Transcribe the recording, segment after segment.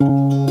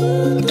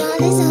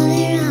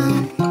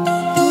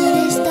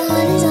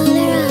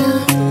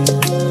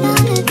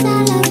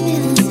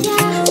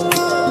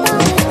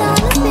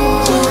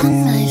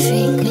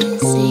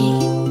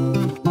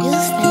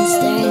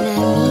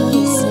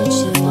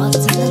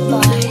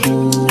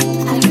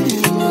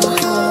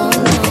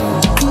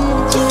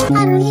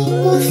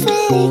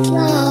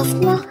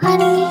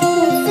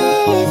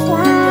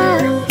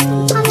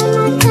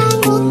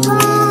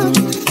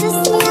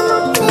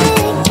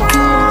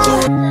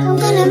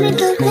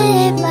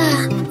paper.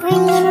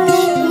 Bring it to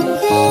make me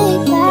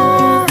paper.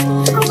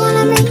 I'm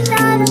gonna make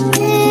dollar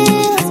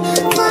bills.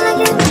 I'm gonna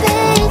get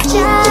paid,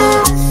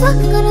 yeah. Fuck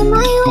out of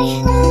my way.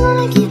 I'm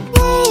gonna get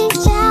paid,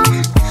 yeah.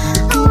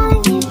 I wanna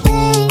get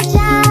paid,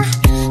 yeah.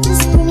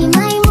 Just give me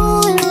my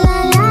mood, la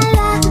la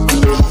la.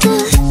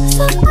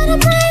 Fuck out of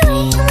my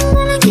way. I'm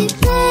gonna get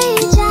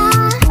paid, yeah.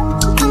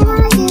 I'm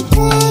gonna get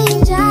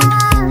paid, yeah.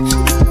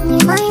 Just give me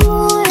my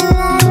mood,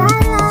 la la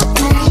la.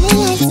 I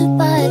really like to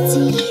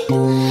party.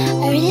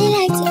 I really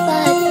like to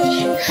party.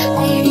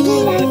 I really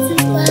like to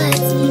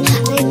party.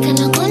 I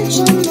cannot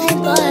control my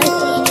body.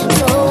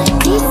 So when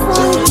this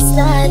song is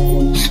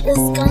starting,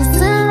 this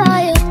constant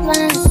loyal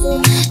fancy.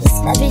 It's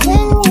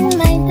evident in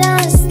my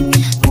dance.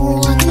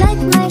 Walk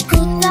like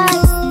Michael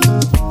Tyson.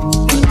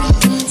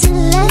 To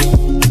the left,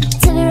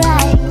 to the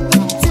right,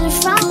 to the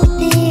front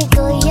with it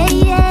go, yeah,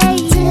 yeah.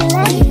 To the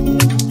left,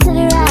 to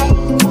the right,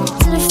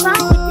 to the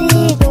front with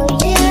it go,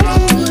 yeah. I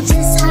already know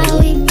just how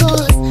it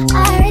goes. I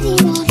already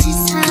know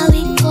just how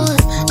it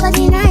goes. But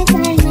the night I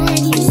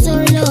night you so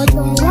low.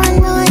 Don't want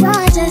no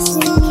other, just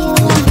leave me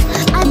alone.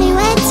 I've been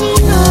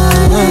waiting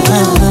all night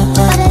long,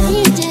 but I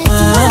need you to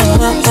hold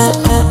my soul.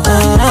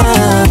 I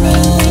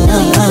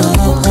know you don't.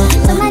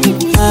 Somebody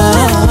please go.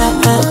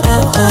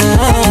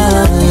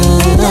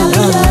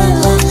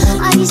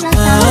 I just like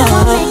how I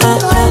won't make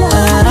it go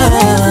low.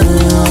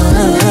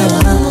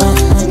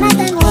 Tonight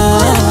I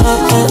won't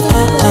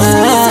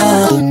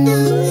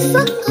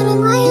fuck out of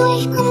my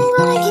way. I'm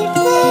gonna get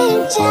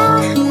paid,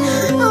 yeah.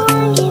 I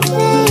wanna get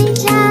paid,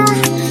 yeah.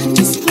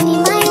 Just give me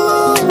my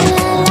mood,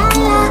 la la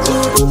la.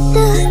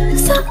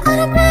 Fuck out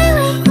of my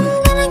way. I'm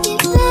gonna get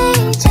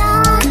paid,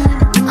 yeah.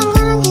 I'm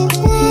gonna get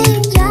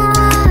paid, yeah.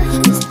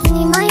 Just give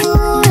me my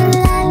mood,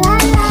 la la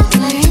la.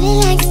 I really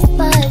like to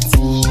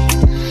party.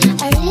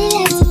 I really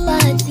like to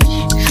party.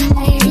 I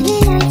really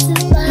like to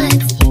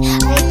party.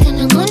 I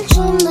cannot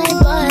control my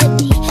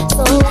body.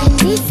 So when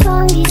this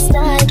song is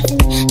starting,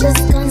 this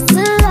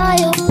constant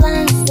loyal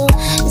plan, so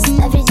it's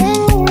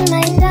evident in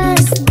my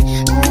dancing.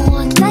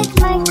 Walk like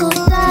Michael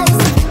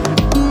Tyson.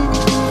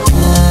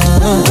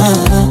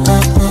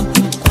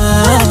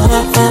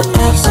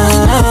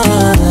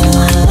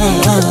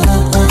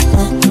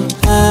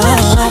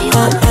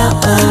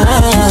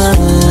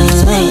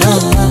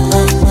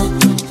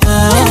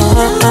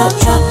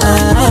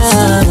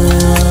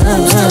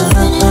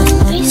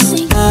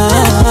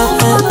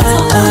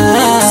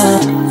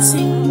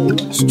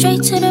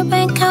 Straight to the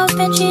bank, out,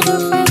 Benji the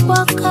Frank,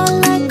 walk out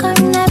like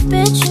I'm that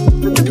bitch.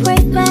 With the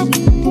break back,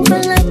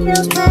 moving like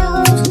bills, bad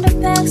hoes in the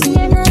back,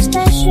 seeing us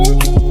that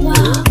shit.